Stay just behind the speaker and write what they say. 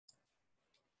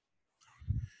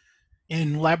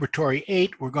In Laboratory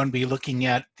 8, we're going to be looking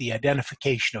at the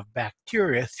identification of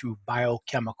bacteria through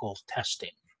biochemical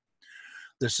testing.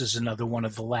 This is another one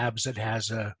of the labs that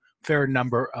has a fair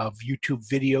number of YouTube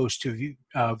videos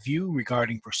to view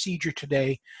regarding procedure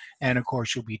today. And of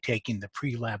course, you'll be taking the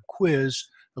pre-lab quiz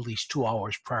at least 2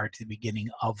 hours prior to the beginning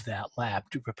of that lab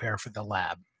to prepare for the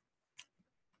lab.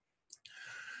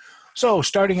 So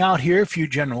starting out here, a few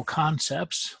general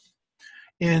concepts.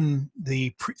 In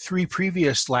the three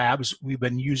previous labs, we've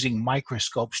been using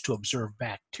microscopes to observe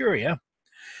bacteria,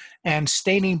 and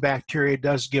staining bacteria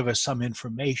does give us some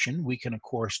information. We can, of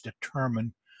course,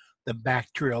 determine the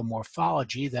bacterial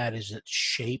morphology, that is its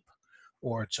shape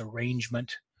or its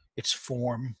arrangement, its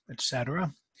form,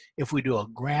 etc. If we do a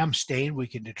gram stain, we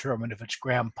can determine if it's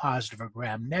gram positive or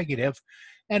gram negative,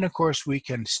 and of course, we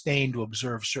can stain to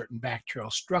observe certain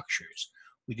bacterial structures.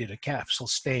 We did a capsule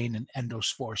stain, an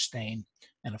endospore stain,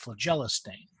 and a flagella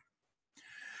stain.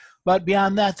 But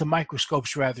beyond that, the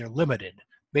microscope's rather limited.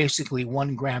 Basically,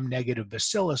 1 gram negative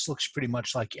bacillus looks pretty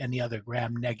much like any other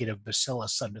gram negative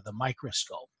bacillus under the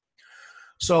microscope.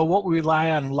 So what we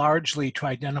rely on largely to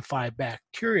identify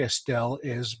bacteria still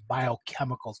is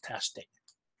biochemical testing.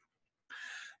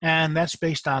 And that's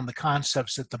based on the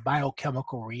concepts that the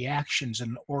biochemical reactions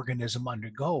an organism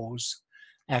undergoes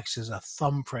acts as a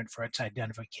thumbprint for its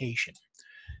identification.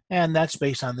 And that's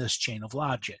based on this chain of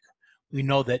logic. We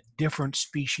know that different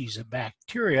species of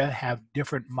bacteria have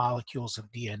different molecules of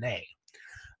DNA.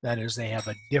 That is, they have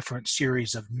a different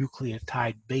series of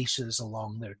nucleotide bases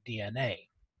along their DNA.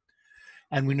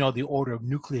 And we know the order of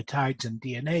nucleotides in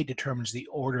DNA determines the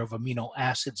order of amino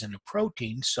acids in a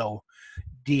protein, so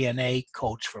DNA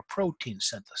codes for protein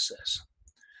synthesis.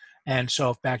 And so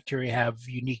if bacteria have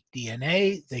unique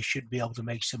DNA, they should be able to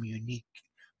make some unique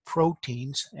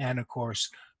proteins, and of course,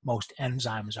 most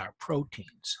enzymes are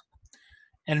proteins.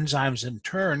 Enzymes in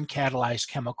turn catalyze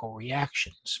chemical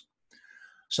reactions.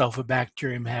 So if a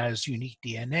bacterium has unique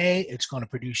DNA, it's going to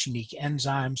produce unique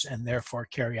enzymes and therefore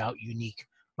carry out unique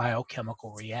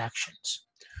biochemical reactions.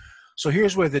 So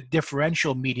here's where the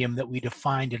differential medium that we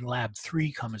defined in Lab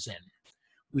 3 comes in.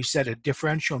 We said a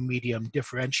differential medium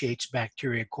differentiates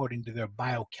bacteria according to their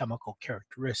biochemical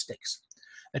characteristics.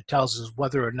 It tells us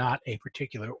whether or not a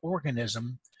particular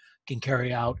organism can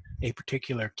carry out a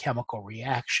particular chemical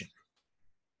reaction.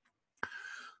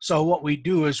 So what we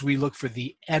do is we look for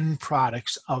the end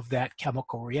products of that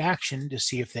chemical reaction to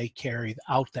see if they carry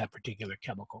out that particular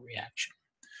chemical reaction.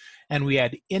 And we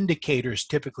add indicators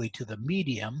typically to the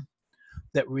medium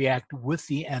that react with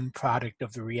the end product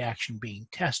of the reaction being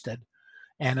tested.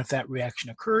 And if that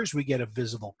reaction occurs, we get a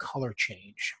visible color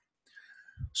change.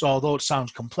 So although it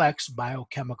sounds complex,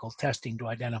 biochemical testing to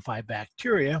identify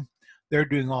bacteria, they're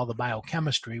doing all the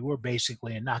biochemistry. We're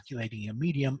basically inoculating a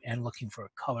medium and looking for a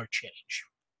color change.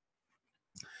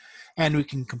 And we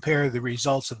can compare the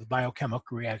results of the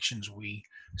biochemical reactions we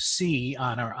see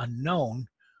on our unknown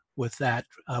with that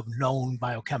of known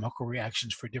biochemical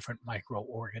reactions for different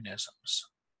microorganisms.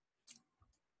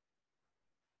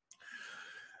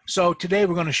 So today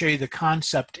we're going to show you the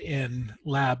concept in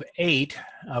Lab 8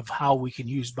 of how we can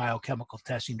use biochemical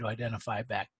testing to identify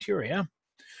bacteria.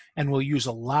 And we'll use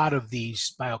a lot of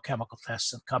these biochemical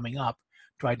tests coming up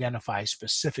to identify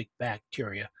specific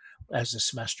bacteria as the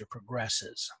semester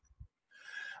progresses.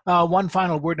 One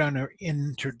final word on our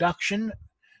introduction.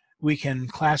 We can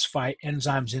classify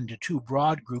enzymes into 2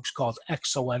 broad groups called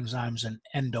exoenzymes and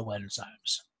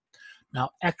endoenzymes.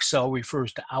 Now, exo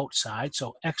refers to outside,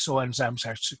 so exoenzymes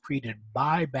are secreted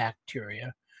by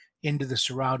bacteria into the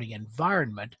surrounding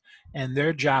environment, and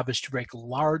their job is to break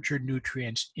larger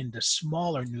nutrients into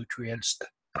smaller nutrients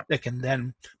that can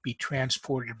then be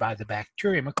transported by the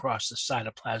bacterium across the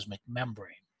cytoplasmic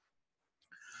membrane.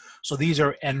 So these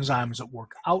are enzymes that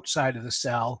work outside of the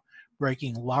cell,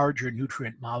 breaking larger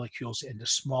nutrient molecules into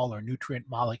smaller nutrient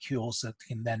molecules that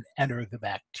can then enter the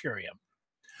bacterium.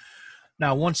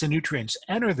 Now, once the nutrients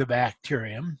enter the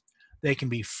bacterium, they can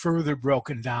be further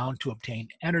broken down to obtain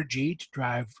energy to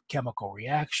drive chemical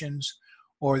reactions,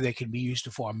 or they can be used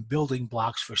to form building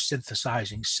blocks for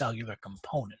synthesizing cellular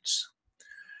components.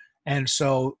 And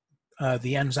so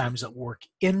the enzymes that work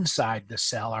inside the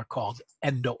cell are called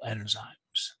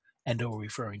endoenzymes, endo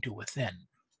referring to within.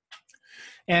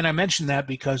 And I mention that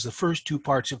because the first 2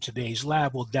 parts of today's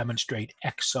lab will demonstrate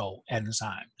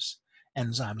exoenzymes,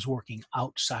 enzymes working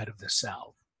outside of the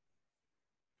cell.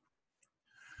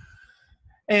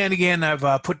 And again,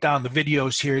 I've put down the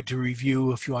videos here to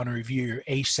review if you want to review your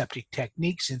aseptic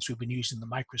technique, since we've been using the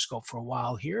microscope for a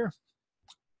while here.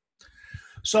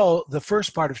 So the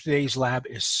first part of today's lab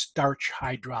is starch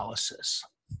hydrolysis.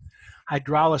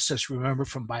 Hydrolysis, remember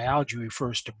from biology,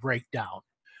 refers to breakdown.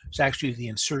 It's actually the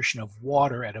insertion of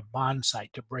water at a bond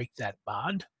site to break that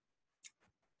bond.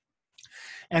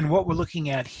 And what we're looking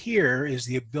at here is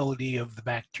the ability of the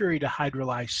bacteria to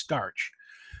hydrolyze starch.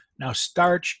 Now,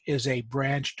 starch is a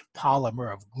branched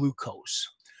polymer of glucose.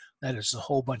 That is a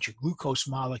whole bunch of glucose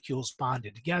molecules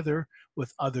bonded together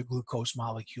with other glucose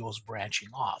molecules branching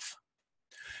off.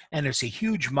 And it's a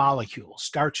huge molecule.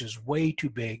 Starch is way too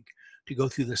big to go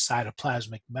through the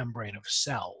cytoplasmic membrane of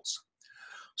cells.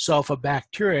 So if a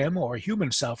bacterium, or a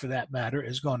human cell for that matter,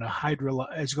 is going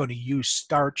to use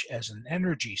starch as an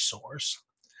energy source,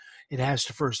 it has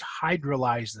to first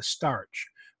hydrolyze the starch,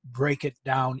 break it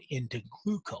down into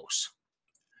glucose.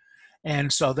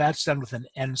 And so that's done with an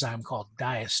enzyme called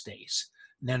diastase,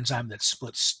 an enzyme that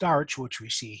splits starch, which we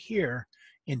see here,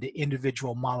 into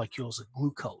individual molecules of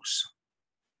glucose,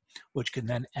 which can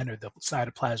then enter the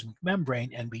cytoplasmic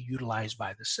membrane and be utilized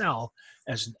by the cell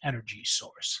as an energy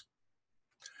source.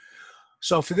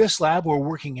 So for this lab, we're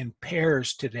working in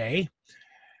pairs today.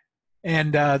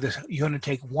 And you're going to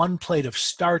take 1 plate of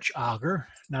starch agar.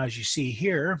 Now, as you see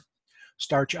here,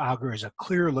 starch agar is a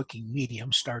clear looking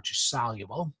medium. Starch is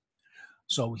soluble,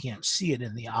 so we can't see it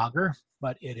in the agar,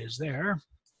 but it is there.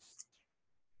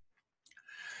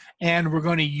 And we're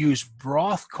going to use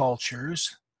broth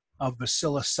cultures of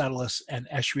Bacillus subtilis and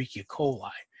Escherichia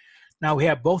coli. Now, we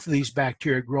have both of these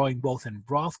bacteria growing both in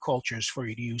broth cultures for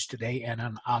you to use today and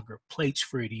on agar plates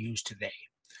for you to use today.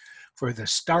 For the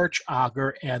starch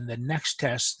agar and the next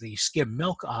test, the skim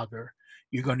milk agar,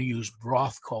 you're going to use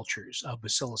broth cultures of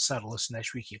Bacillus subtilis and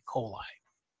Escherichia coli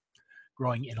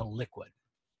growing in a liquid.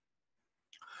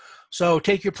 So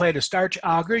take your plate of starch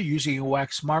agar using a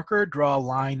wax marker, draw a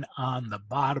line on the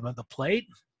bottom of the plate,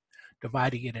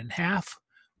 dividing it in half,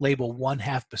 label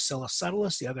 1/2 Bacillus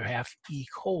subtilis, the other half E.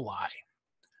 coli.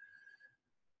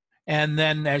 And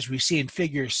then as we see in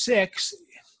figure 6,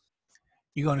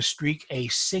 you're going to streak a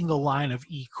single line of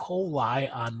E. coli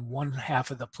on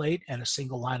 1/2 of the plate and a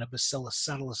single line of Bacillus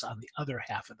subtilis on the other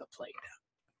half of the plate.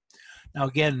 Now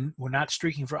again, we're not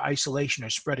streaking for isolation or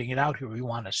spreading it out here. We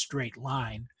want a straight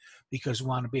line because we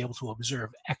want to be able to observe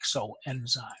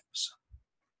exoenzymes.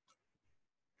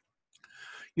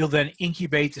 You'll then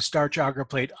incubate the starch agar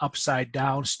plate upside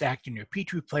down, stacked in your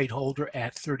Petri plate holder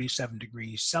at 37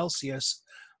 degrees Celsius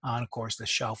on, of course, the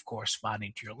shelf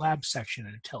corresponding to your lab section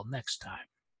until next time.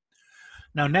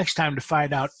 Now, next time, to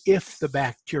find out if the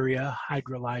bacteria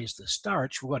hydrolyze the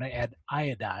starch, we're going to add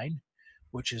iodine,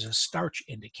 which is a starch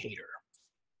indicator.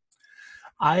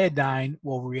 Iodine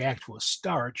will react with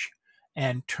starch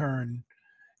and turn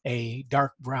a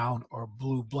dark brown or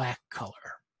blue-black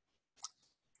color.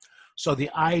 So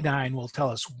the iodine will tell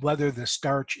us whether the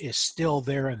starch is still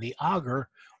there in the agar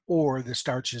or the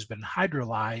starch has been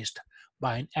hydrolyzed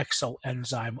by an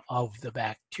exoenzyme of the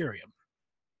bacterium.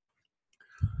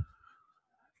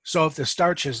 So if the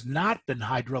starch has not been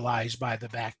hydrolyzed by the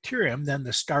bacterium, then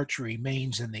the starch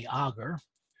remains in the agar.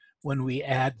 When we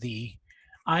add the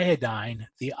iodine,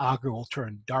 the agar will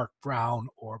turn dark brown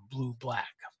or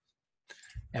blue-black.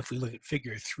 If we look at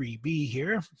figure 3b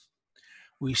here,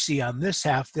 we see on this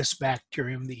half, this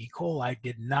bacterium, the E. coli,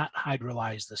 did not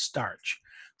hydrolyze the starch.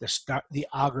 The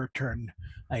agar turned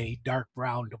a dark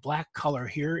brown to black color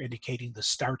here, indicating the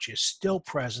starch is still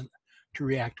present to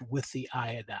react with the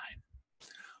iodine.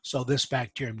 So this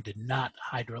bacterium did not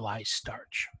hydrolyze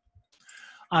starch.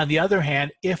 On the other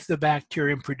hand, if the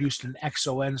bacterium produced an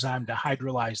exoenzyme to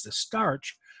hydrolyze the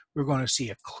starch, we're going to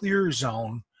see a clear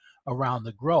zone around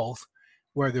the growth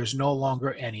where there's no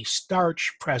longer any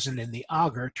starch present in the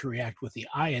agar to react with the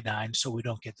iodine, so we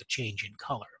don't get the change in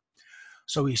color.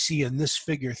 So we see in this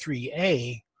figure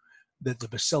 3a that the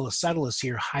Bacillus subtilis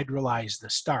here hydrolyzed the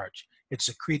starch. It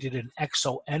secreted an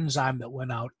exoenzyme that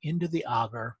went out into the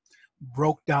agar,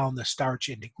 broke down the starch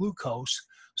into glucose.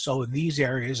 So in these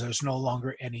areas, there's no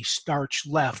longer any starch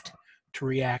left to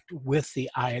react with the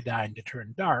iodine to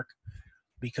turn dark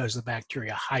because the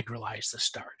bacteria hydrolyzed the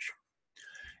starch.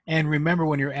 And remember,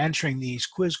 when you're answering these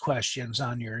quiz questions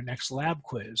on your next lab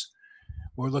quiz,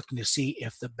 we're looking to see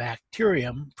if the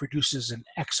bacterium produces an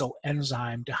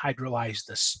exoenzyme to hydrolyze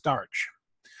the starch.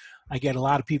 I get a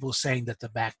lot of people saying that the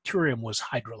bacterium was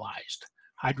hydrolyzed.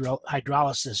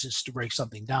 Hydrolysis is to break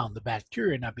something down. The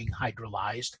bacteria not being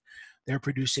hydrolyzed, they're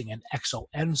producing an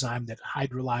exoenzyme that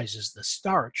hydrolyzes the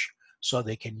starch so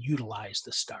they can utilize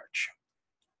the starch.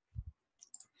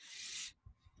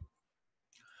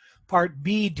 Part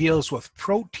B deals with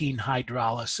protein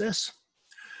hydrolysis.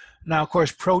 Now, of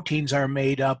course, proteins are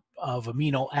made up of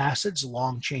amino acids,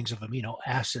 long chains of amino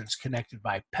acids connected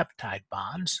by peptide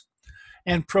bonds.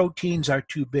 and proteins are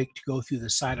too big to go through the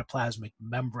cytoplasmic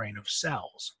membrane of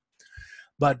cells.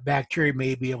 But bacteria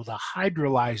may be able to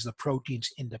hydrolyze the proteins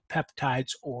into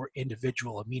peptides or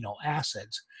individual amino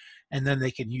acids, and then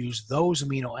they can use those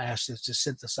amino acids to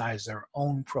synthesize their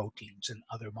own proteins and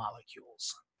other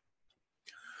molecules.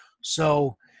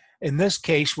 So in this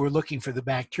case, we're looking for the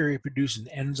bacteria to produce an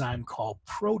enzyme called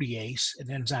protease, an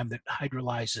enzyme that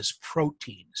hydrolyzes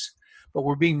proteins. But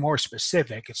we're being more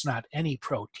specific. It's not any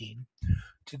protein.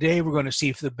 Today, we're going to see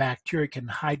if the bacteria can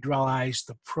hydrolyze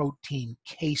the protein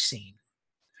casein.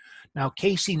 Now,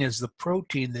 casein is the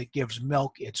protein that gives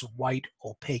milk its white,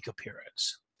 opaque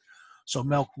appearance. So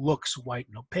milk looks white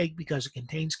and opaque because it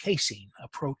contains casein, a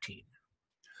protein.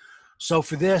 So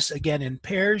for this, again, in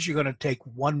pairs, you're going to take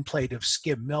 1 plate of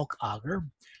skim milk agar.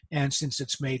 And since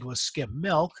it's made with skim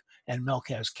milk and milk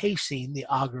has casein, the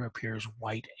agar appears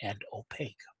white and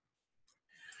opaque.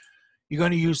 You're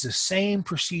going to use the same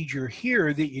procedure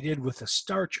here that you did with the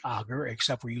starch agar,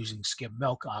 except we're using skim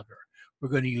milk agar. We're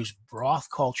going to use broth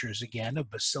cultures again of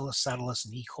Bacillus subtilis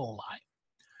and E. coli.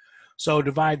 So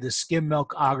divide the skim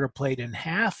milk agar plate in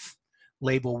half,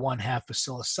 label 1/2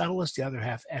 Bacillus subtilis, the other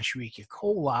half Escherichia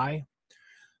coli.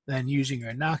 Then using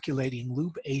your inoculating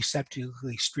loop,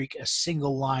 aseptically streak a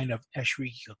single line of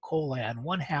Escherichia coli on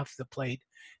 1/2 the plate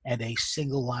and a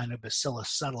single line of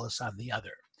Bacillus subtilis on the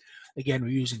other. Again, we're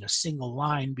using a single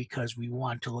line because we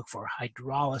want to look for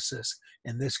hydrolysis,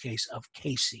 in this case of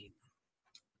casein.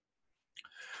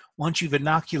 Once you've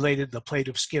inoculated the plate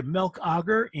of skim milk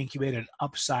agar, incubate it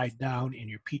upside down in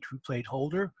your Petri plate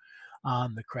holder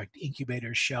on the correct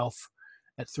incubator shelf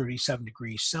at 37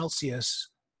 degrees Celsius,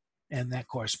 and that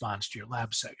corresponds to your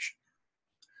lab section.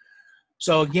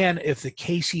 So again, if the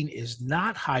casein is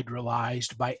not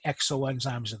hydrolyzed by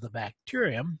exoenzymes of the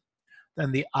bacterium,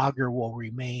 then the agar will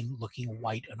remain looking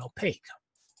white and opaque.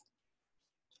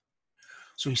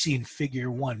 So we see in figure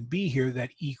 1b here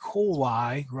that E.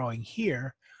 coli growing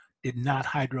here did not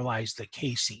hydrolyze the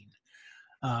casein.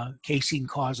 Casein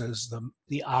causes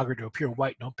the agar to appear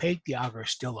white and opaque. The agar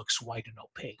still looks white and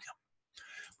opaque.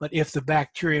 But if the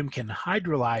bacterium can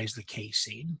hydrolyze the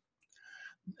casein,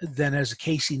 then as the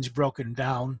casein is broken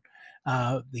down,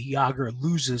 the agar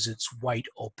loses its white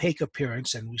opaque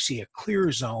appearance, and we see a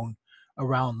clear zone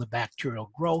around the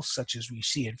bacterial growth, such as we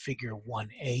see in figure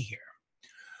 1a here.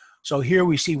 So here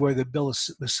we see where the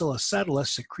Bacillus subtilis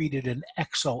secreted an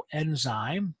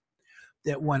exoenzyme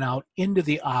that went out into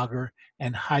the agar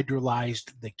and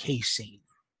hydrolyzed the casein.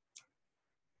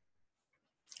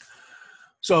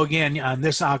 So again, on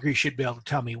this agar, you should be able to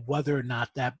tell me whether or not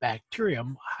that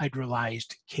bacterium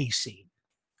hydrolyzed casein.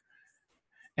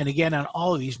 And again, on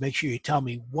all of these, make sure you tell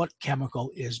me what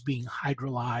chemical is being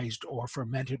hydrolyzed or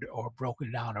fermented or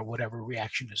broken down or whatever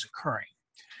reaction is occurring,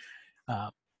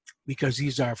 because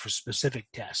these are for specific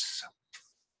tests.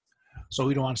 So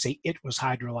we don't want to say it was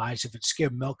hydrolyzed. If it's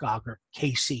skim milk agar,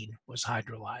 casein was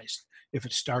hydrolyzed. If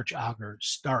it's starch agar,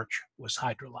 starch was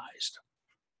hydrolyzed.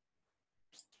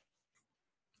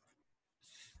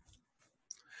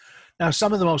 Now,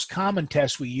 some of the most common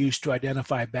tests we use to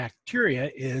identify bacteria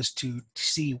is to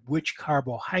see which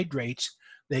carbohydrates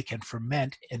they can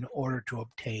ferment in order to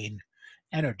obtain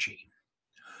energy.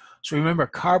 So remember,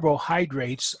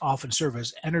 carbohydrates often serve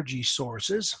as energy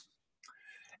sources,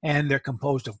 and they're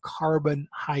composed of carbon,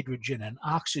 hydrogen, and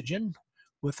oxygen,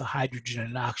 with the hydrogen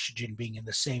and oxygen being in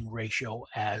the same ratio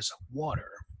as water.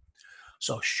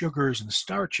 So sugars and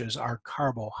starches are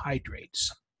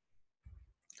carbohydrates.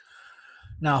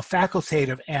 Now,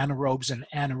 facultative anaerobes and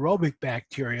anaerobic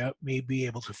bacteria may be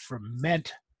able to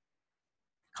ferment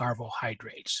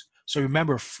carbohydrates. So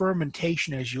remember,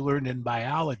 fermentation, as you learned in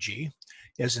biology,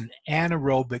 is an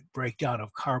anaerobic breakdown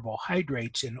of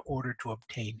carbohydrates in order to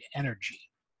obtain energy.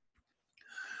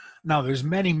 Now, there's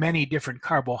many, many different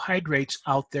carbohydrates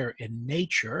out there in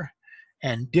nature,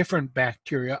 and different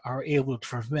bacteria are able to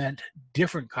ferment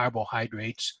different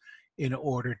carbohydrates in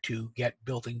order to get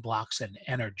building blocks and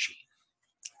energy.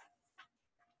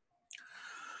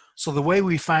 So the way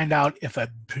we find out if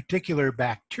a particular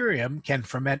bacterium can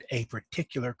ferment a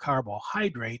particular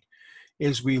carbohydrate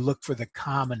is we look for the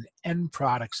common end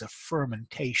products of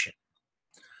fermentation.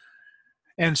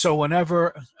 And so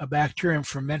whenever a bacterium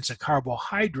ferments a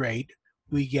carbohydrate,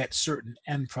 we get certain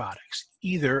end products,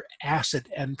 either acid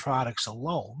end products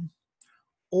alone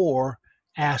or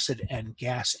acid and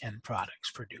gas end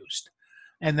products produced.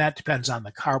 And that depends on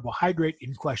the carbohydrate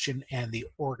in question and the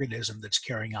organism that's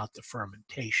carrying out the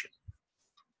fermentation.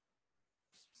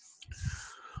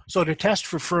 So to test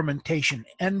for fermentation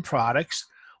end products,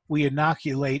 we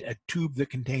inoculate a tube that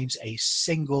contains a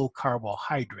single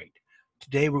carbohydrate.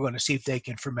 Today we're going to see if they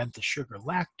can ferment the sugar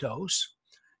lactose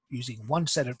using one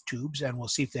set of tubes, and we'll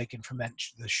see if they can ferment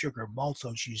the sugar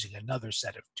maltose using another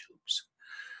set of tubes.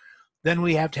 Then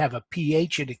we have to have a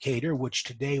pH indicator, which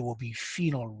today will be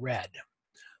phenol red.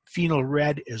 Phenol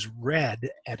red is red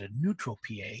at a neutral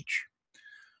pH,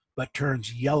 but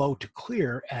turns yellow to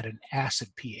clear at an acid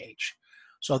pH.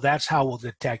 So that's how we'll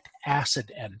detect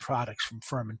acid end products from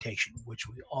fermentation, which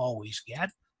we always get,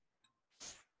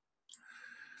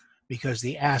 because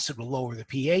the acid will lower the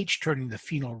pH, turning the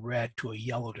phenol red to a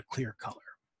yellow to clear color.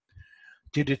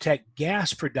 To detect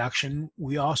gas production,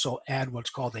 we also add what's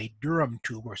called a Durham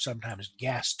tube, or sometimes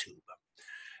gas tube.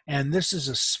 And this is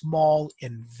a small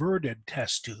inverted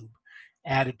test tube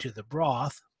added to the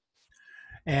broth.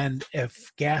 And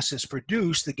if gas is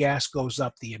produced, the gas goes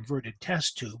up the inverted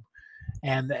test tube.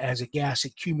 And as a gas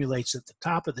accumulates at the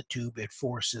top of the tube, it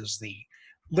forces the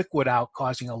liquid out,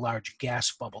 causing a large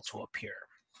gas bubble to appear.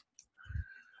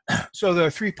 So there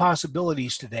are three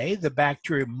possibilities today. The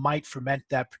bacteria might ferment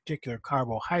that particular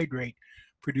carbohydrate,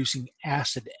 producing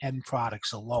acid end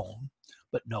products alone,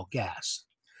 but no gas.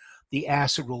 The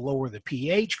acid will lower the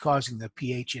pH, causing the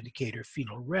pH indicator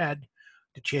phenol red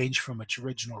to change from its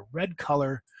original red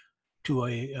color to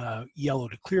a yellow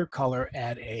to clear color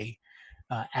at a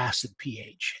acid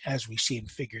pH, as we see in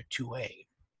figure 2a.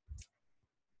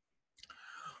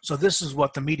 So this is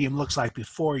what the medium looks like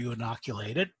before you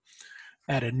inoculate it.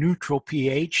 At a neutral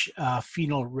pH,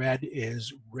 phenol red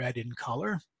is red in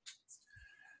color.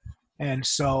 And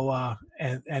so,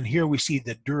 and here we see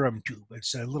the Durham tube.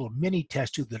 It's a little mini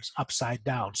test tube that's upside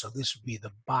down. So this would be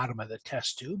the bottom of the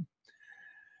test tube.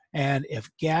 And if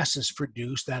gas is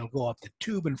produced, that'll go up the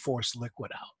tube and force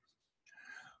liquid out.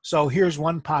 So here's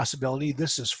one possibility.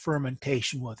 This is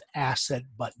fermentation with acid,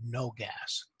 but no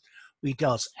gas. We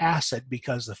tell it's acid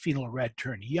because the phenol red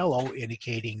turned yellow,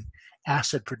 indicating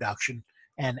acid production,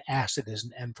 and acid is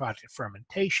an end product of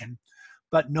fermentation.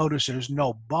 But notice there's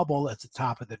no bubble at the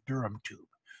top of the Durham tube.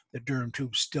 The Durham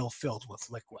tube's still filled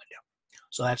with liquid.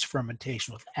 So that's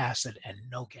fermentation with acid and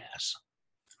no gas.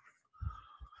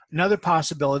 Another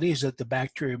possibility is that the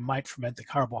bacteria might ferment the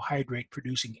carbohydrate,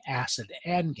 producing acid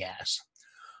and gas.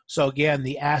 So again,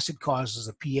 the acid causes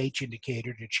the pH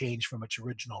indicator to change from its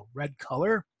original red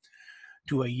color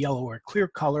to a yellow or clear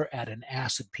color at an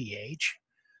acid pH.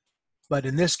 But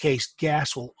in this case,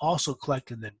 gas will also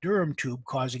collect in the Durham tube,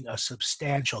 causing a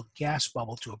substantial gas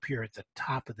bubble to appear at the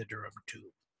top of the Durham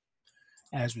tube,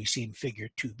 as we see in figure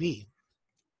 2b.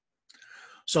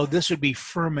 So this would be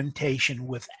fermentation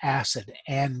with acid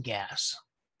and gas.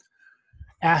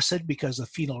 Acid because the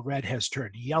phenol red has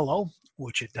turned yellow,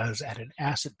 which it does at an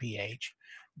acid pH.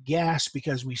 Gas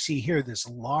because we see here this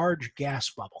large gas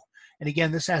bubble. And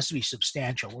again, this has to be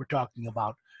substantial. We're talking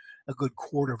about a good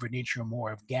quarter of an inch or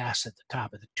more of gas at the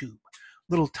top of the tube.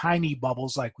 Little tiny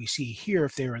bubbles like we see here,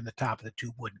 if they were in the top of the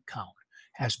tube, wouldn't count.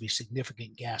 It has to be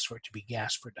significant gas for it to be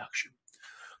gas production.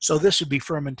 So this would be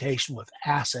fermentation with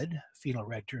acid, phenol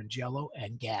red turns yellow,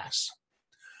 and gas,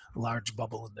 a large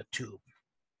bubble in the tube.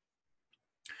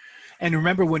 And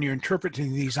remember, when you're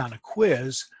interpreting these on a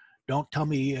quiz, don't tell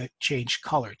me it changed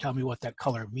color. Tell me what that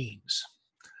color means.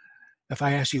 If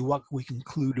I ask you what we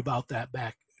conclude about that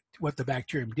what the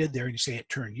bacterium did there, and you say it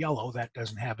turned yellow, that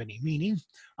doesn't have any meaning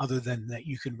other than that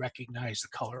you can recognize the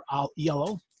color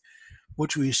yellow,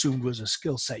 which we assumed was a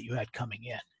skill set you had coming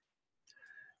in.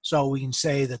 So we can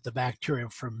say that the bacterium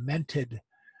fermented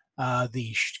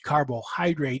the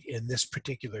carbohydrate in this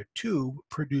particular tube,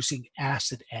 producing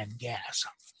acid and gas.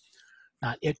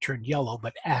 Not it turned yellow,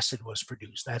 but acid was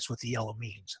produced. That's what the yellow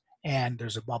means. And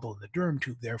there's a bubble in the Durham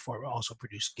tube, therefore it also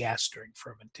produced gas during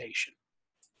fermentation.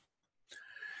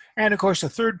 And of course, the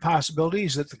third possibility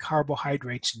is that the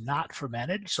carbohydrate's not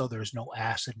fermented, so there's no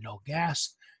acid, no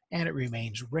gas, and it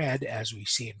remains red, as we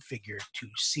see in figure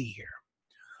 2c here.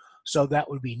 So that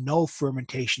would be no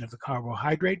fermentation of the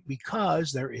carbohydrate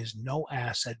because there is no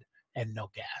acid and no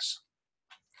gas.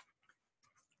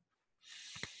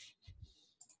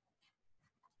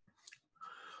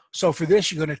 So for this,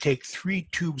 you're going to take 3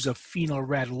 tubes of phenol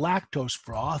red lactose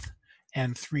broth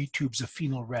and 3 tubes of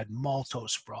phenol red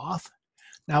maltose broth.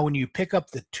 Now, when you pick up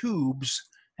the tubes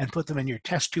and put them in your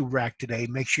test tube rack today,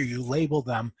 make sure you label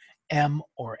them M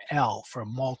or L for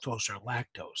maltose or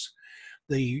lactose.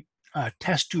 The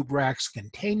test tube racks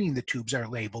containing the tubes are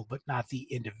labeled, but not the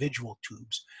individual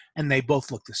tubes, and they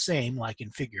both look the same, like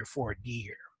in figure 4D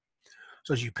here.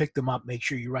 So as you pick them up, make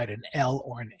sure you write an L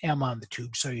or an M on the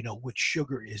tube so you know which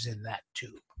sugar is in that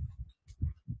tube.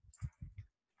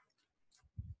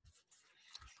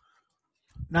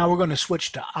 Now we're going to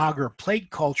switch to agar plate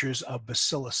cultures of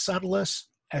Bacillus subtilis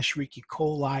Escherichia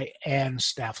coli and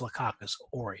Staphylococcus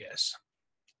aureus.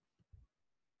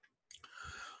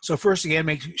 So first, again,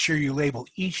 make sure you label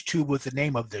each tube with the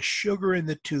name of the sugar in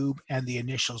the tube and the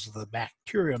initials of the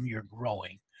bacterium you're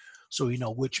growing, so you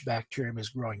know which bacterium is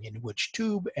growing in which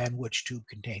tube and which tube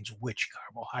contains which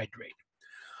carbohydrate.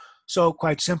 So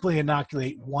quite simply,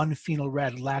 inoculate one phenyl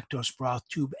red lactose broth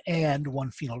tube and one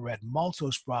phenyl red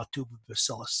maltose broth tube with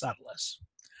Bacillus subtilis.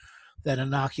 Then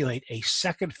inoculate a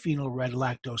second phenyl red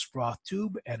lactose broth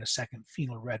tube and a second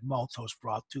phenyl red maltose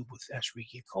broth tube with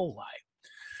Escherichia coli.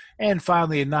 And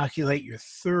finally, inoculate your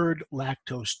third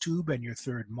lactose tube and your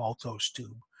third maltose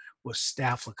tube with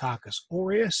Staphylococcus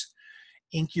aureus.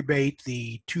 Incubate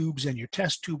the tubes in your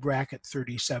test tube rack at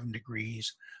 37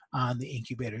 degrees on the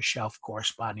incubator shelf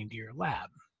corresponding to your lab.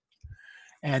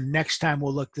 And next time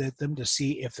we'll look at them to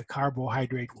see if the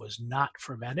carbohydrate was not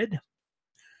fermented,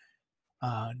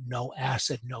 no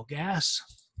acid, no gas,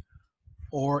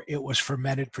 or it was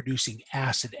fermented producing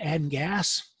acid and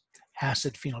gas.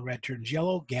 Acid phenyl red turns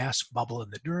yellow, gas bubble in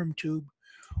the durum tube,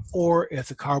 or if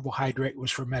the carbohydrate was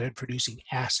fermented producing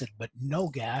acid but no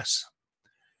gas,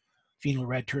 phenyl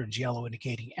red turns yellow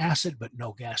indicating acid but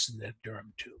no gas in the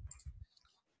durum tube.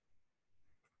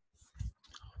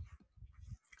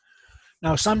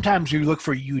 Now, sometimes we look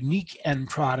for unique end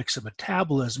products of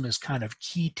metabolism as kind of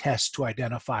key tests to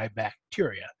identify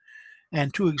bacteria.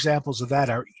 And two examples of that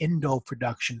are indole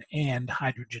production and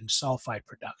hydrogen sulfide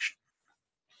production.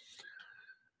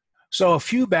 So a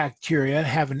few bacteria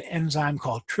have an enzyme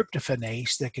called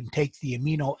tryptophanase that can take the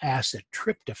amino acid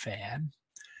tryptophan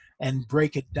and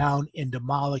break it down into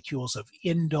molecules of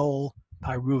indole,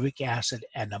 pyruvic acid,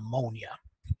 and ammonia.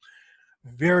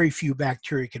 Very few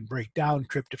bacteria can break down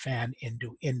tryptophan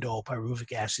into indole,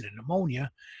 pyruvic acid, and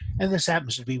ammonia, and this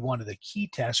happens to be one of the key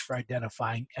tests for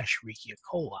identifying Escherichia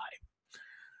coli.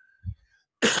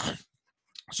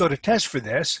 So to test for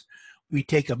this, we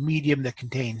take a medium that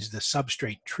contains the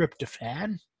substrate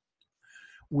tryptophan,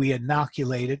 we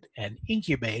inoculate it and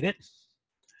incubate it,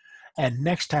 and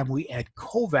next time we add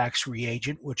Kovacs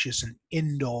reagent, which is an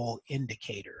indole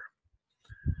indicator.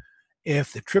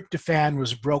 If the tryptophan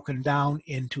was broken down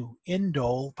into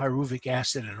indole, pyruvic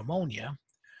acid, and ammonia,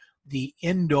 the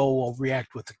indole will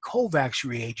react with the Kovacs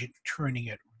reagent, turning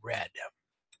it red,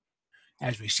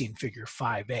 as we see in figure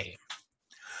 5a.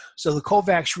 So the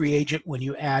Kovacs reagent, when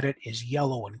you add it, is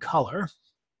yellow in color.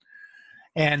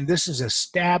 And this is a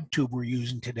stab tube we're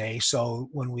using today, so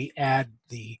when we add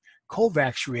the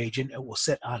Kovacs reagent, it will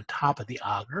sit on top of the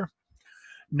agar.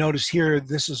 Notice here,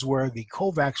 this is where the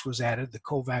Kovacs was added. The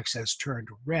Kovacs has turned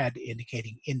red,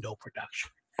 indicating indole production.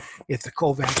 If the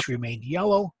Kovacs remained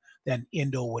yellow, then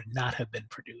indole would not have been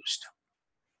produced.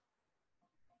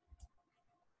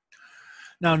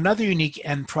 Now, another unique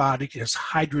end product is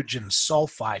hydrogen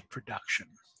sulfide production.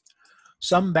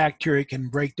 Some bacteria can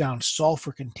break down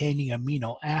sulfur-containing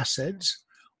amino acids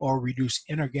or reduce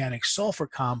inorganic sulfur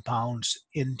compounds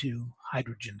into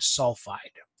hydrogen sulfide.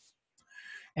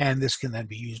 And this can then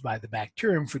be used by the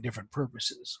bacterium for different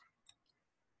purposes.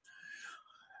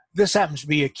 This happens to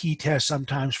be a key test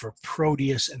sometimes for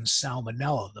Proteus and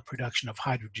Salmonella, the production of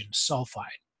hydrogen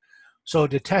sulfide. So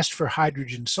to test for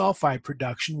hydrogen sulfide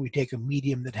production, we take a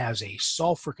medium that has a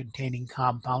sulfur-containing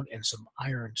compound and some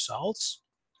iron salts.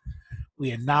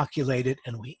 We inoculate it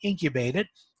and we incubate it.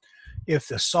 If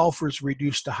the sulfur is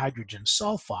reduced to hydrogen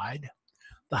sulfide,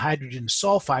 the hydrogen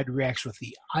sulfide reacts with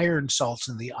the iron salts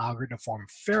in the agar to form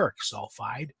ferric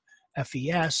sulfide,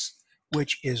 FeS,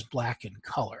 which is black in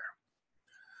color.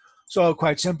 So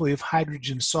quite simply, if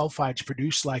hydrogen sulfide is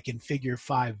produced like in figure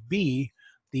 5b,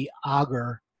 the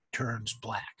agar turns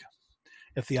black.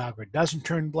 If the agar doesn't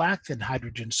turn black, then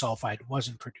hydrogen sulfide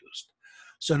wasn't produced.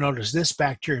 So notice this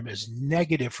bacterium is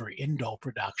negative for indole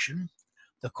production.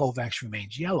 The Kovacs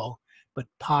remains yellow, but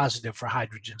positive for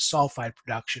hydrogen sulfide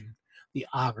production. The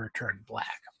agar turned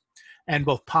black. And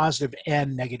both positive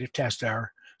and negative tests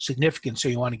are significant, so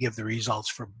you want to give the results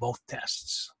for both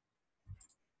tests.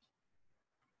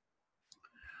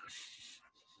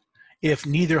 If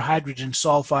neither hydrogen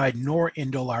sulfide nor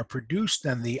indole are produced,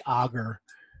 then the agar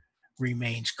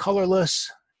remains colorless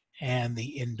and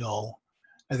the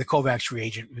Kovacs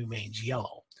reagent remains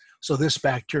yellow. So this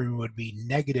bacterium would be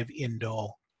negative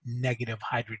indole, negative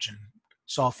hydrogen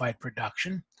sulfide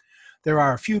production. There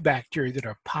are a few bacteria that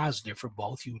are positive for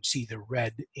both. You would see the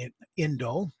red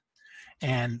indole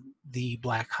and the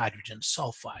black hydrogen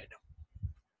sulfide.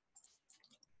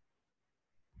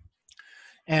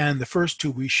 And the first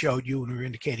two we showed you when we were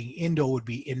indicating indole would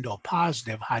be indole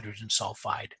positive, hydrogen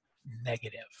sulfide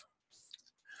negative.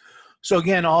 So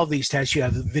again, all of these tests, you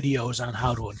have the videos on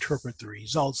how to interpret the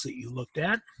results that you looked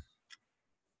at.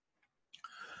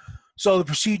 So the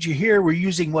procedure here, we're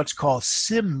using what's called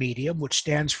SIM medium, which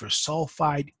stands for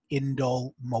sulfide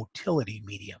indole motility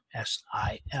medium,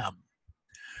 SIM.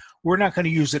 We're not going to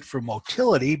use it for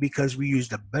motility because we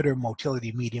used a better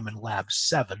motility medium in lab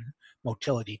 7,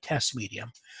 motility test medium.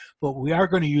 But we are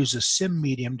going to use a SIM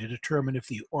medium to determine if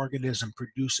the organism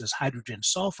produces hydrogen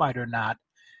sulfide or not,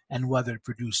 and whether it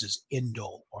produces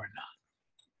indole or not.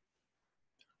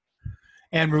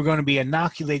 And we're going to be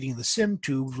inoculating the SIM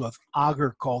tubes with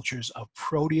agar cultures of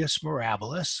Proteus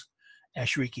mirabilis,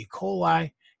 Escherichia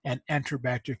coli, and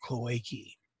Enterobacter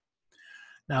cloacae.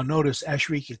 Now notice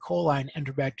Escherichia coli and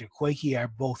Enterobacter cloacae are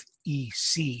both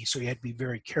EC, so you have to be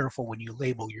very careful when you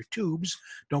label your tubes.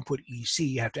 Don't put EC,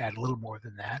 you have to add a little more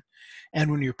than that.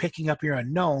 And when you're picking up your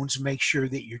unknowns, make sure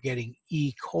that you're getting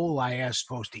E. coli as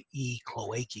opposed to E.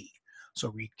 cloacae. So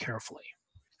read carefully.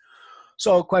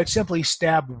 So quite simply,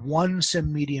 stab one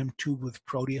SIM medium tube with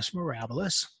Proteus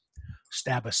mirabilis,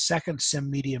 stab a second SIM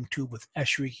medium tube with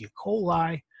Escherichia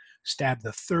coli, stab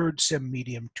the third SIM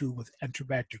medium tube with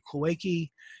Enterobacter cloacae,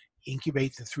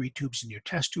 incubate the 3 tubes in your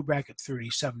test tube rack at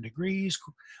 37 degrees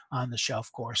on the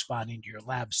shelf corresponding to your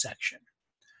lab section.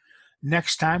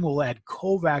 Next time, we'll add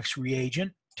Kovacs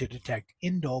reagent to detect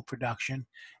indole production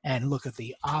and look at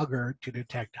the agar to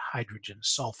detect hydrogen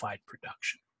sulfide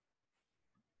production.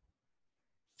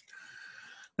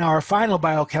 Now, our final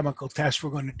biochemical test we're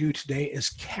going to do today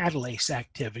is catalase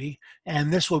activity,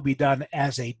 and this will be done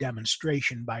as a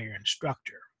demonstration by your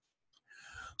instructor.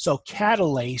 So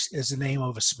catalase is the name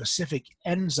of a specific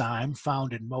enzyme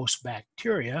found in most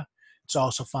bacteria. It's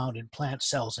also found in plant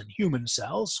cells and human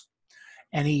cells.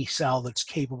 Any cell that's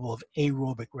capable of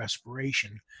aerobic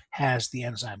respiration has the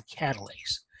enzyme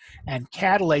catalase. And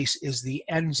catalase is the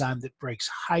enzyme that breaks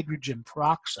hydrogen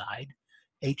peroxide,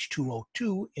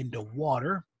 H2O2, into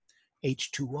water,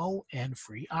 H2O, and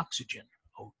free oxygen,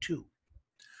 O2.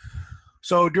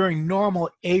 So during normal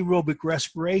aerobic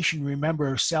respiration,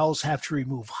 remember, cells have to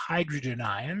remove hydrogen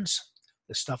ions,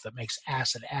 the stuff that makes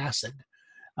acid,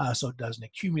 so it doesn't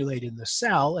accumulate in the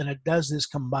cell, and it does this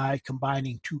by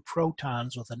combining 2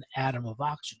 protons with an atom of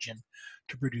oxygen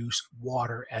to produce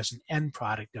water as an end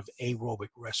product of aerobic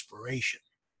respiration.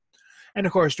 And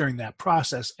of course, during that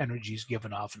process, energy is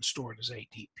given off and stored as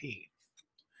ATP.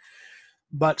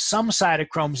 But some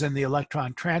cytochromes in the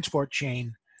electron transport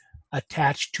chain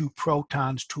attach 2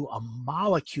 protons to a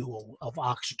molecule of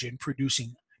oxygen,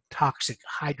 producing toxic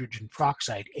hydrogen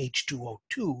peroxide,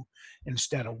 H2O2,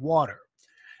 instead of water.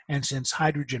 And since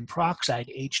hydrogen peroxide,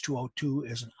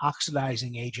 H2O2, is an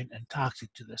oxidizing agent and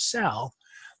toxic to the cell,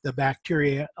 the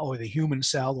bacteria or the human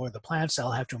cell or the plant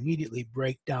cell have to immediately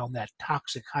break down that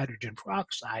toxic hydrogen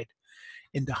peroxide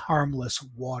into harmless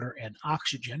water and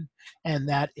oxygen, and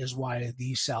that is why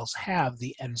these cells have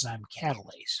the enzyme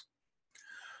catalase,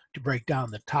 to break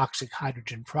down the toxic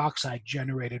hydrogen peroxide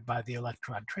generated by the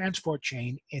electron transport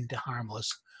chain into harmless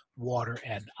water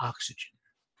and oxygen.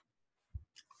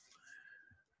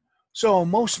 So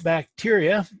most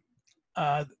bacteria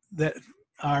that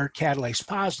are catalase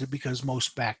positive, because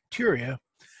most bacteria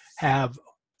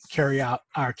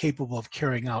are capable of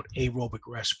carrying out aerobic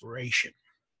respiration.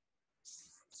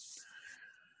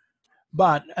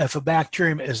 But if a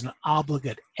bacterium is an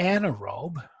obligate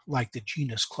anaerobe, like the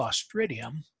genus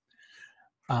Clostridium,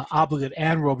 obligate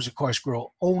anaerobes, of course,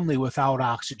 grow only without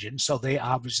oxygen, so they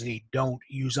obviously don't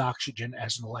use oxygen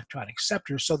as an electron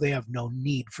acceptor, so they have no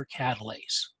need for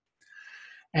catalase.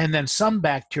 And then some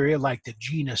bacteria, like the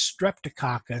genus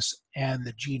Streptococcus and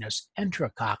the genus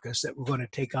Enterococcus that we're going to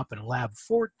take up in lab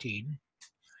 14,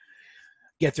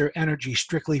 get their energy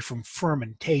strictly from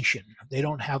fermentation. They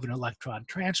don't have an electron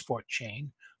transport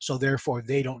chain, so therefore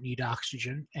they don't need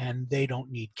oxygen and they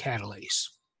don't need catalase.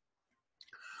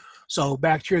 So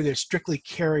bacteria that strictly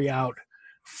carry out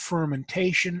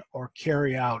fermentation or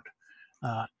carry out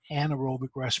anaerobic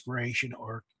respiration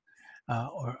or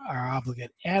are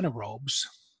obligate anaerobes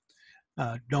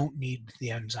don't need the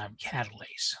enzyme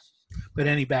catalase. But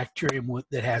any bacterium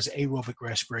that has aerobic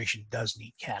respiration does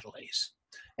need catalase.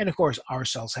 And of course, our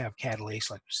cells have catalase,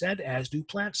 like we said, as do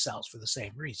plant cells for the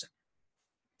same reason.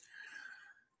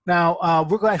 Now,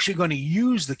 we're actually going to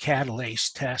use the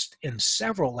catalase test in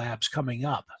several labs coming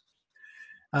up.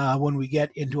 When we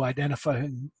get into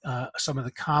identifying some of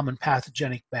the common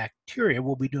pathogenic bacteria,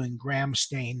 we'll be doing gram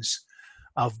stains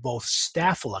of both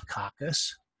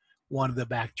Staphylococcus, one of the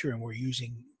bacteria we're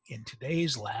using in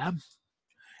today's lab,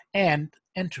 and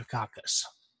Enterococcus,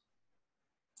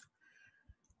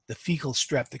 the fecal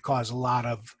strep that cause a lot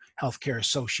of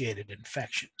healthcare-associated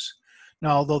infections.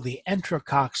 Now, although the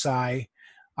Enterococci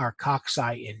are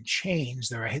cocci in chains,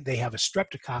 they have a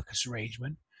Streptococcus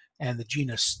arrangement, and the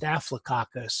genus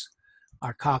Staphylococcus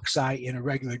are cocci in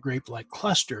irregular grape-like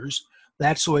clusters.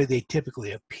 That's the way they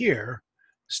typically appear,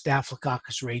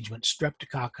 Staphylococcus arrangement,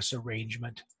 Streptococcus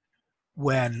arrangement,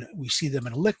 when we see them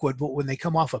in a liquid. But when they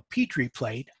come off a Petri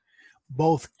plate,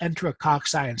 both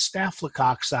Enterococci and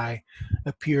Staphylococci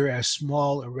appear as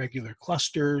small irregular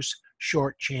clusters,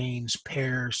 short chains,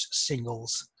 pairs,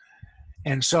 singles.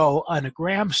 And so on a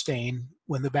gram stain,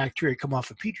 when the bacteria come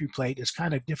off a Petri plate, it's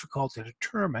kind of difficult to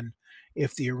determine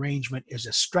if the arrangement is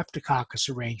a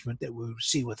Streptococcus arrangement that we would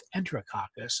see with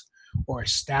Enterococcus, or a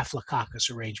Staphylococcus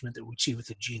arrangement that we'd see with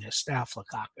the genus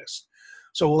Staphylococcus.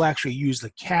 So we'll actually use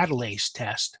the catalase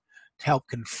test to help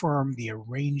confirm the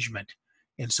arrangement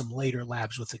in some later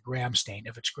labs with the gram stain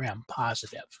if it's gram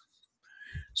positive.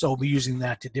 So we'll be using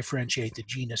that to differentiate the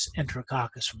genus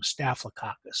Enterococcus from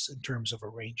Staphylococcus in terms of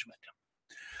arrangement.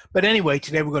 But anyway,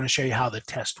 today we're going to show you how the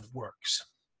test works.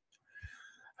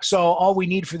 So all we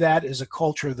need for that is a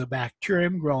culture of the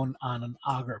bacterium grown on an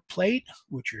agar plate,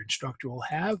 which your instructor will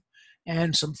have,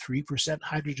 and some 3%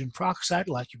 hydrogen peroxide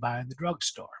like you buy in the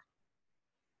drugstore.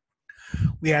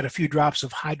 We add a few drops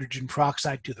of hydrogen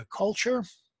peroxide to the culture,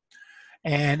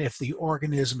 and if the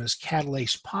organism is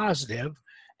catalase positive,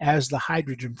 as the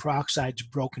hydrogen peroxide is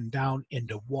broken down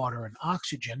into water and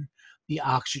oxygen, the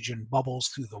oxygen bubbles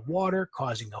through the water,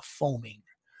 causing a foaming.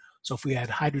 So if we add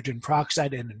hydrogen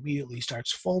peroxide and immediately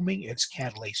starts foaming, it's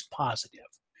catalase positive.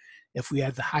 If we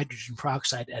add the hydrogen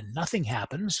peroxide and nothing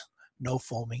happens, no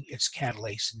foaming, it's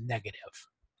catalase negative.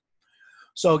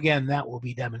 So again, that will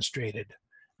be demonstrated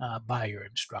by your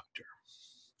instructor.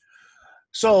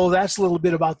 So that's a little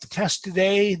bit about the test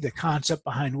today, the concept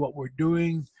behind what we're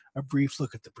doing, a brief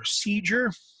look at the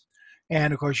procedure,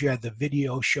 and of course you had the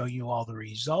video showing you all the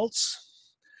results.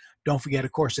 Don't forget,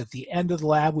 of course, at the end of the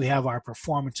lab, we have our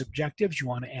performance objectives. You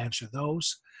want to answer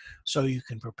those so you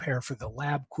can prepare for the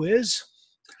lab quiz.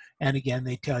 And again,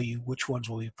 they tell you which ones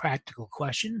will be practical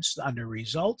questions under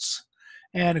results.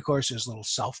 And of course, there's a little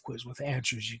self-quiz with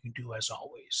answers you can do as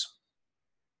always.